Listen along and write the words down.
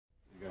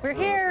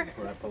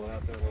pull it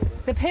out there a little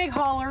bit? The pig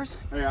haulers.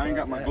 Hey, I ain't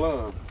got my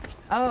glove.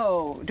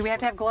 Oh, do we have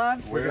to have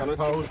gloves? We got a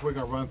post. We're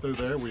gonna run through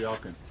there. We all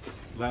can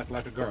laugh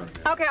like a gurney.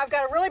 Okay, I've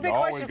got a really big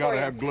question for you. Always gotta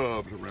have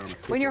gloves around it.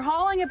 When you're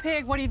hauling a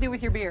pig, what do you do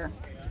with your beer?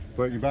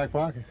 Put it in your back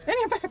pocket. In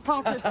your back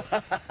pocket. I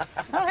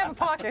don't have a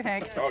pocket,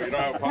 Hank. Oh, you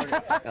don't have a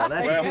pocket? Now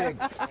that's Well, big.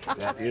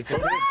 It's a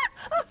big.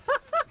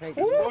 It's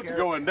supposed to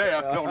go in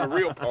there on the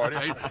real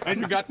party. Ain't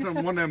you got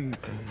them, one of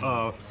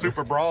them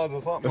super bras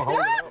or something to hold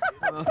it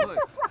up?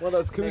 One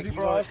of those koozie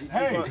bras.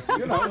 Hey,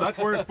 you know, that's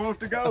where it's supposed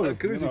to go. The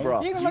koozie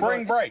bra.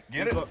 Spring break,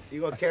 get it?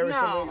 You gonna carry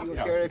No. something? You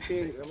gonna carry a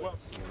pig?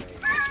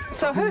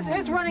 So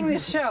who's running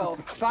this show?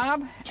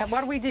 Bob, and what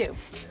do we do?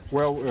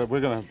 Well,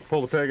 we're gonna pull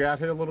the pig out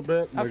here a little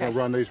bit. We're gonna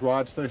run these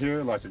rods through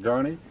here like a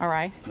gurney. All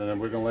right. And then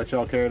we're gonna let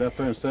y'all carry it up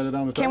there and set it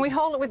on the table. Can we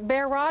hold it with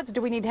bare rods, or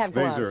do we need to have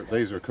gloves?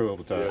 These are cool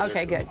to touch.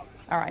 Okay, good.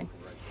 All right.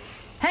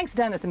 Hank's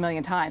done this a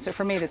million times, but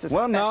for me this is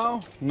Well,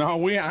 special.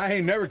 no, I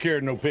ain't never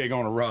carried no pig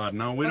on a rod.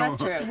 No, we Well, don't.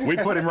 that's true. We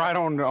put him right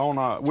on.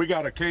 We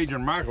got a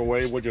Cajun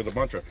microwave, which is a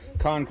bunch of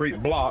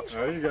concrete blocks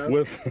There you go.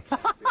 with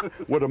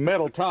with a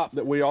metal top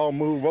that we all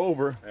move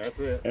over.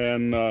 That's it.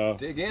 And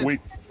Dig in. we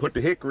put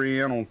the hickory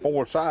in on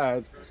 4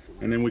 sides,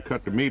 and then we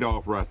cut the meat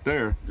off right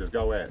there. Just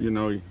go at it. You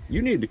know,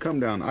 you need to come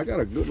down. I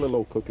got a good little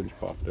old cooking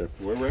spot there.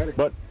 We're ready.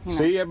 But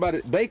see, everybody,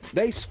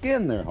 they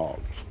skin their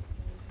hogs.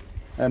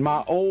 And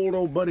my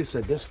old buddy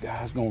said, this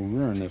guy's gonna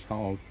ruin this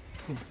hog.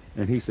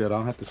 And he said,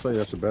 I'll have to say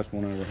that's the best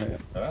one I ever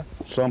had. Huh?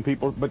 Some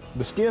people, but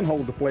the skin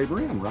holds the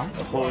flavor in, right?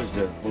 Holds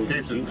the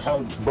juice.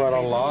 But a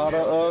lot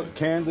of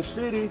Kansas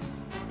City,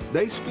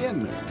 they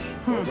skin theirs.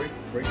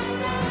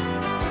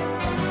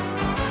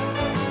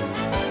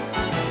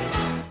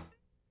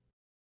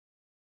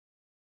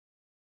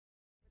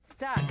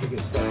 Stuck. You get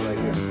stuck right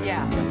here.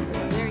 Yeah.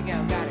 There you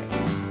go. Got it.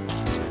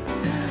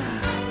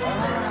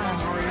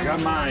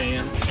 Got my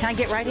end. Can I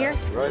get right here?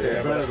 Right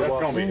there. That's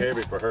gonna be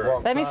heavy for her.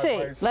 Let me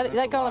see.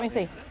 Let go. Let me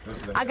see.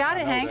 I got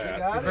it, Hank. I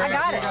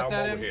got it.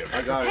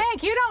 I got it.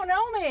 Hank, you don't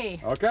know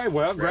me. Okay,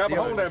 well, grab a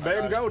hold of that,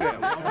 babe, and go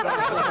down.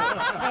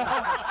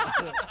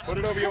 Put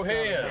it over your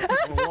head.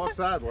 We'll walk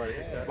sideways.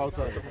 Both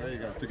of them. There you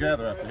go.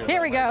 Together up here.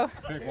 Here we go.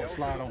 Pig won't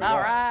slide on the All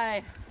rock.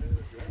 right.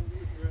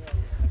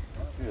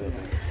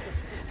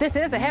 This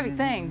is a heavy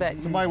thing, but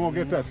Somebody won't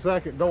get that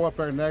second. Go up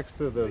there next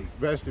to the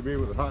vestibule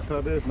where the hot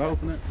tub is and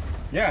open it.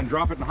 Yeah, and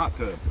drop it in the hot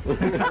tub. Well,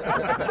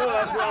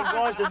 that's where I'm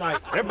going tonight.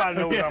 Everybody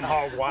knows I'm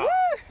hog wild.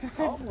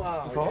 Oh,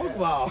 wow.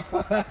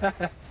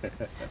 okay,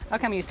 I'm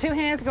gonna use 2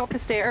 hands to go up the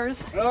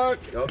stairs.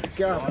 Okay. Be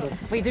careful.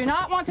 We do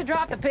not want to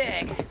drop the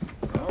pig.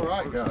 All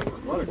right, guys.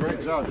 What a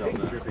great job y'all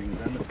done.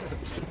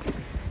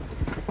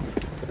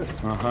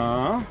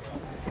 Uh-huh.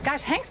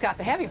 Gosh, Hank's got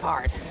the heavy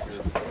part.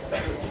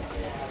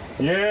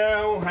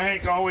 Yeah, old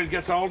Hank always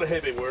gets all the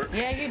heavy work.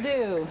 Yeah, you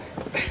do.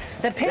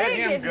 The Let pig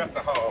him is gut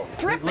the hog.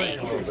 dripping.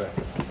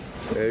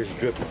 There's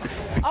dripping.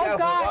 Oh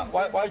gosh,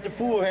 Watch the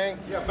pool, Hank.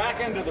 Yeah, back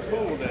into the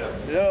pool there.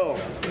 No.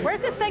 where's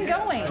this thing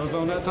going? It was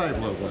on that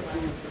table over there.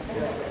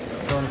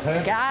 Turn his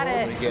head. Got We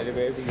it. get it,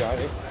 baby. Got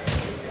it.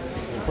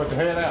 Put the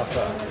head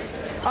outside.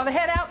 Oh, the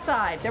head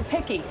outside. They're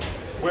picky.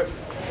 Let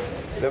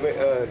me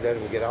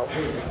get out.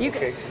 You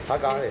Okay, I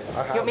got it. I You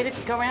have want me it.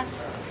 to go around?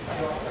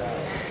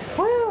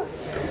 Woo!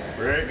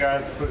 Great,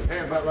 guys. Put his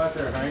hands up right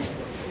there, Hank.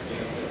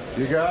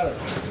 You got it.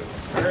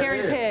 I'm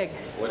carrying pig.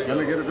 Let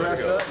me get it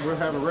dressed up. We'll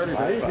have it ready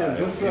to eat in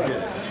just a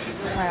second.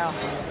 Wow.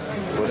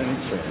 What an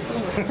experience.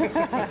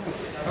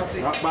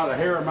 Right by the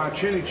hair of my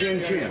chinny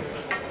chin chin.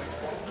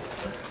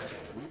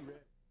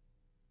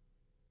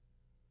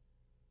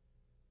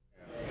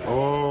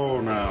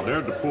 Oh, now,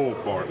 there's the pull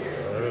part.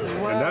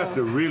 And that's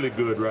the really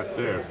good right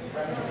there.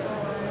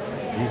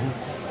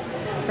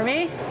 For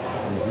me?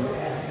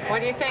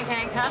 What do you think,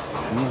 Hank, huh?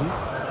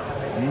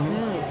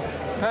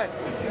 Good.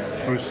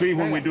 And see,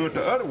 when we do it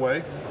the other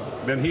way,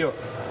 then he'll,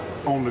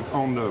 on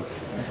the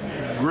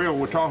grill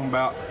we're talking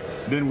about,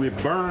 then we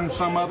burn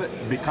some of it,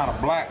 be kind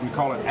of black, we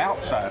call it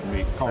outside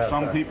meat, because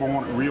some people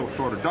want it real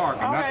sort of dark,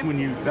 and Okay.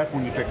 that's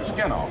when you take the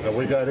skin off. And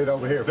we got it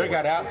over here. They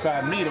got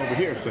outside meat over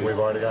here, see. We've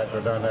already got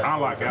done that. I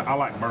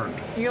like burnt.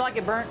 You like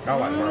it burnt? I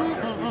like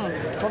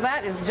burnt. Well,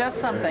 that is just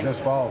It something.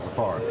 just falls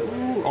apart.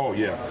 Oh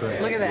yeah.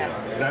 Look at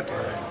that.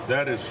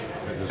 That is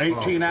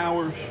 18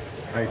 hours,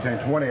 18,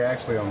 20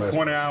 actually on this.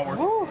 20 hours.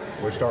 Woo.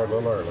 We started a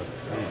little early.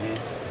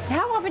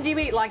 How often do you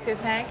eat like this,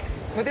 Hank?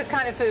 With this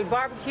kind of food?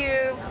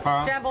 Barbecue,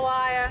 Huh?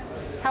 jambalaya?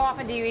 How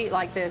often do you eat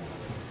like this?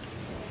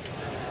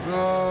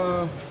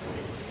 Well,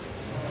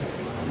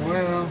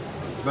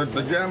 the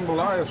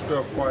jambalaya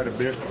stuff quite a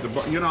bit.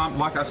 You know,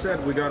 like I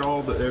said, we got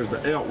there's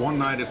the elk. One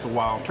night it's the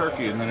wild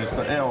turkey, and then it's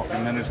the elk,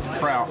 and then it's the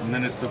trout, and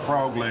then it's the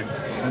frog leg,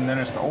 and then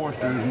it's the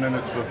oysters, and then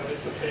it's the...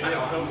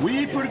 We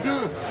eat pretty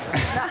good.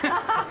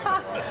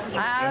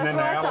 And then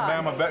the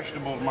Alabama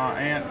vegetables, my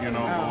aunt, you know,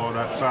 boy,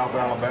 that South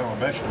Alabama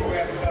vegetables.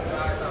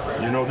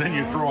 You know, then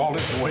you throw all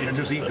this away and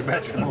just eat the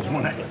vegetables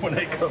when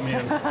they come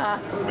in.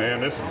 Man,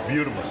 this is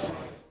beautiful.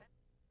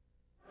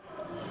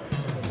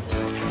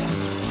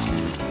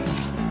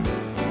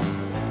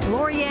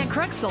 Lori Ann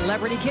Crook's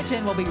Celebrity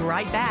Kitchen will be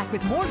right back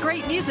with more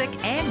great music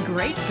and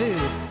great food.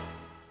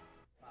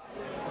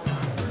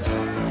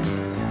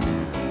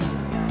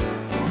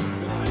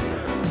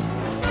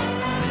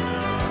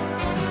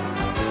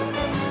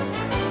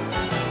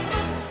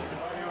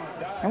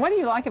 And what do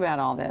you like about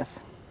all this?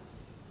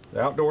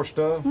 The outdoor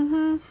stuff?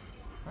 Mm-hmm.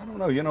 I don't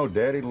know. You know,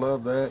 Daddy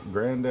loved that.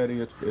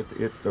 Granddaddy,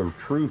 it's a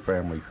true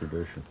family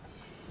tradition.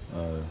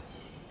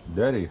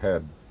 Daddy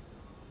had,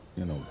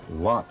 you know,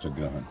 lots of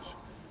guns.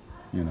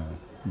 You know,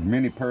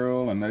 Minnie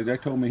Pearl, and they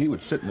told me he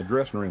would sit in the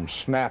dressing room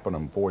snapping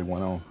them before he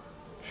went on.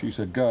 She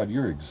said, God,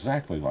 you're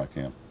exactly like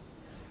him.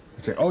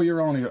 I said, oh,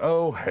 you're on your,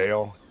 oh,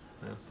 hell.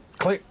 Yeah.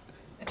 Click,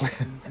 click,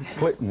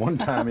 click. One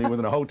time he was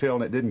in a hotel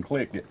and it didn't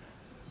click. It,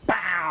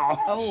 pow!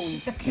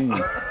 Oh.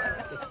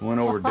 Went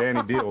over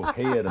Danny Dill's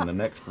head in the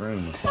next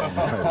room.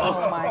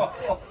 Oh,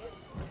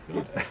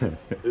 my.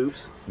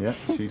 Oops. Yeah,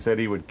 she said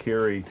he would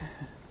carry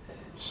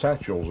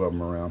satchels of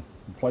them around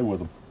and play with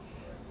them.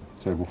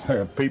 Said,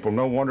 well, people,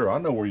 no wonder, I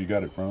know where you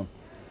got it from.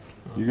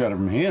 You got it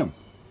from him.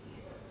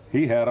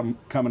 He had them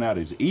coming out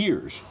his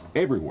ears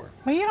everywhere.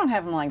 Well, you don't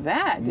have them like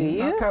that, do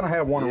you? I kind of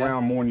have one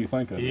around more than you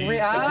think of.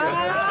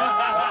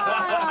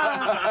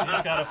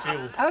 Got a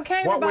few.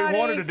 Okay, What everybody. we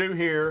wanted to do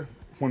here,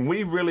 when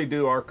we really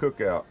do our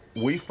cookout,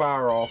 we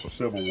fire off a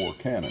Civil War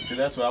cannon. See,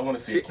 that's what I want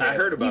to see. I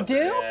heard about You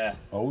do? that. Yeah.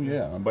 Oh,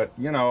 yeah. But,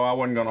 you know, I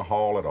wasn't going to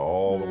haul it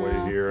all the way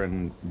here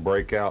and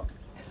break out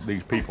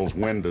these people's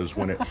windows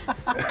when it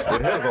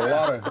has a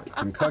lot of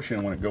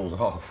concussion when it goes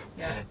off.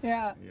 Yeah.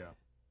 Yeah.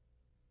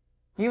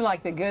 You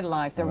like the good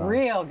life, the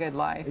real good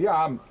life.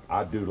 Yeah,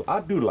 I do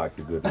like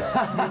the good life.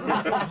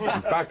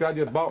 In fact, I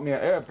just bought me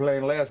an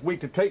airplane last week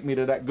to take me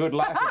to that good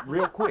life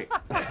real quick.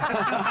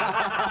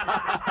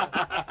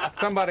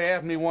 Somebody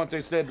asked me once, they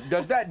said,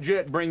 does that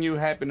jet bring you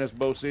happiness,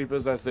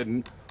 Bocephus? I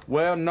said,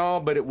 well, no,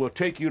 but it will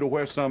take you to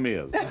where some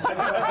is.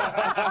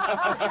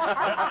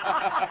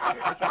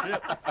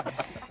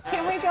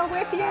 Can we go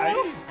with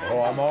you?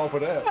 Oh, I'm all for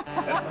that.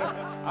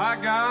 I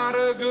got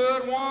a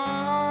good woman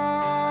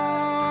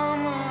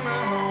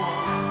at home.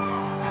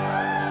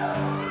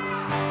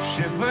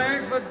 She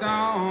thinks I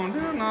don't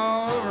do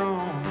no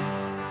wrong.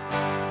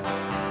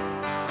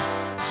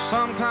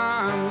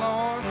 Sometimes,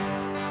 Lord,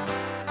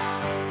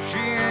 she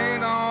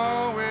ain't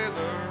always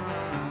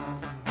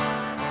around.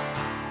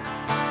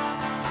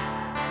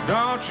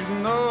 Don't you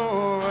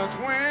know it's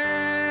when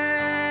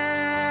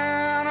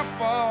I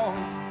fall,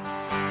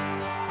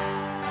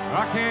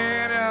 I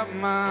can't help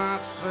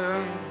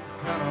myself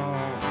at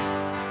all.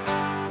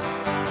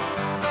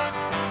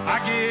 I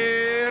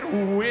get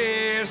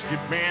whiskey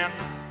bent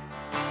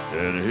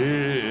and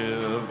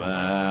hellbound.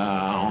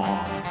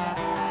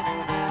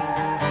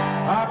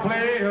 I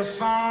play a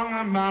song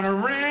about a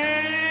rambling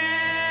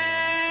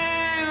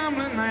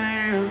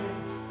man.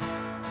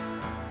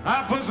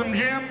 I put some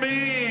Jim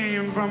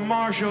Beam from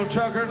Marshall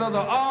Tucker to the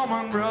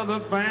Allman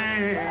Brothers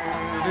Band.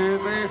 They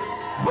say,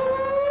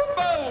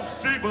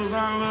 Steeples,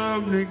 I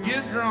love to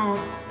get drunk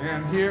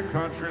and hear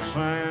country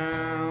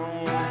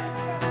sound.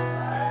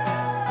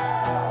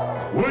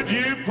 Would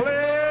you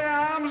play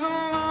I'm so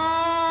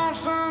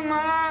lonesome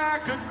I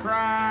could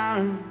cry?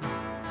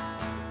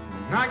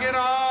 And I get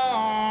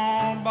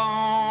all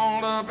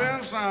balled up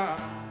inside.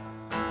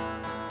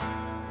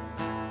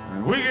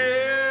 And we get